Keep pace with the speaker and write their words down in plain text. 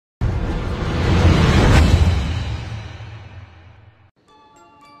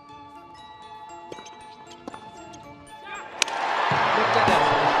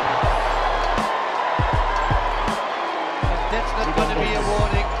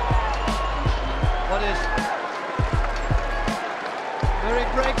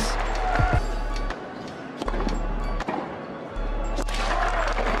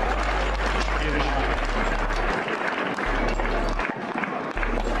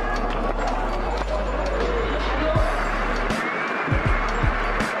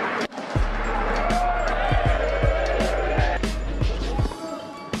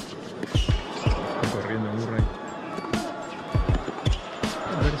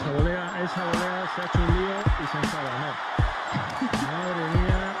esa volea se ha hecho un lío y se enfada, no. Madre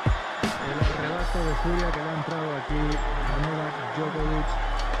mía, el arrebato de furia que le ha entrado aquí a Novak Djokovic.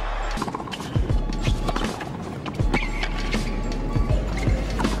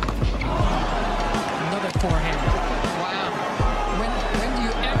 Another forehand. Wow. When do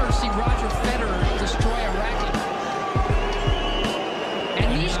you ever see Roger Federer destroy a racket? And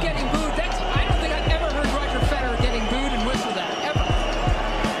he's getting booed. I don't think I've ever heard Roger Federer getting booed and whistled at, ever.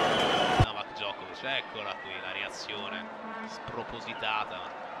 Novak Djokovic, eccola qui la reazione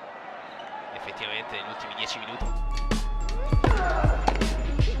spropositata. Effettivamente negli ultimi 10 minuti.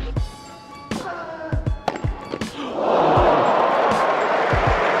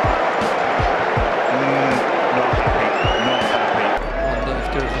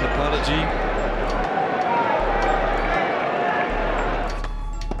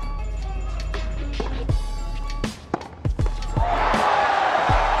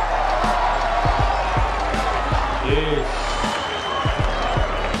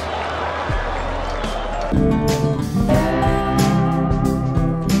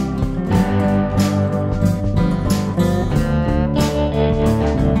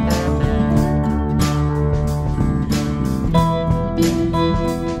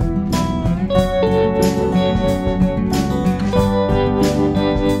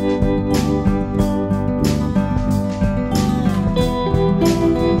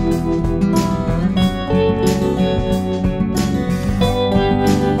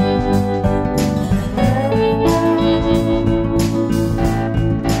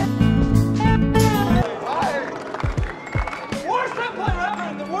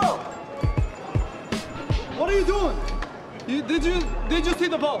 Did you see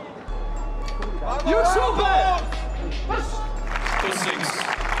the ball? You're so bad! 6.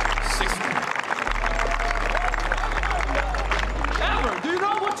 Amber, do you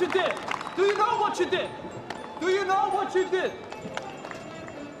know what you did? Do you know what you did? Do you know what you did?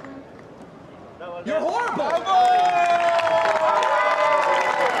 You're horrible!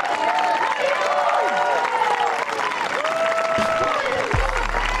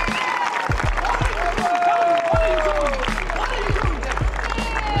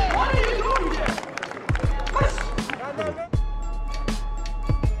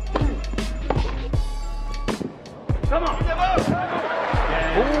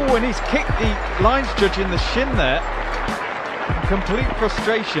 Oh, and he's kicked the lines judge in the shin there. Complete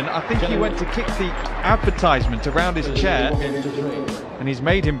frustration. I think he went to kick the advertisement around his chair and he's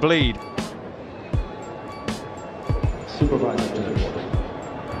made him bleed.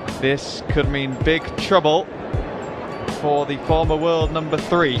 This could mean big trouble for the former world number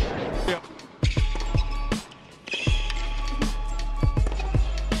 3.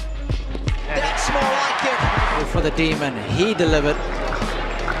 That's more like it. For the Demon, he delivered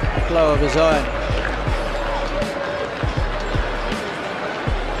a blow of his own.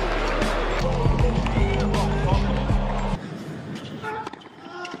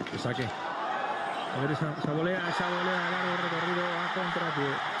 Saque. A ver esa volea a largo recorrido a contrapié.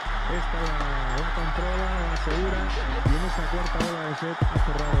 Esta la controla, la asegura y en esa cuarta bola de set ha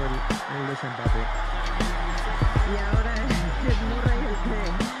cerrado el desempate. Y ahora es Murray el que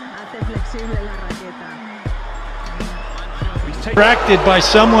hace flexible la raqueta. Distracted by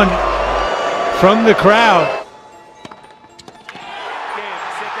someone from the crowd.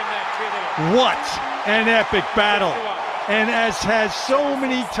 What an epic battle. And as has so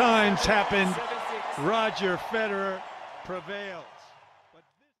many times happened, Roger Federer prevails.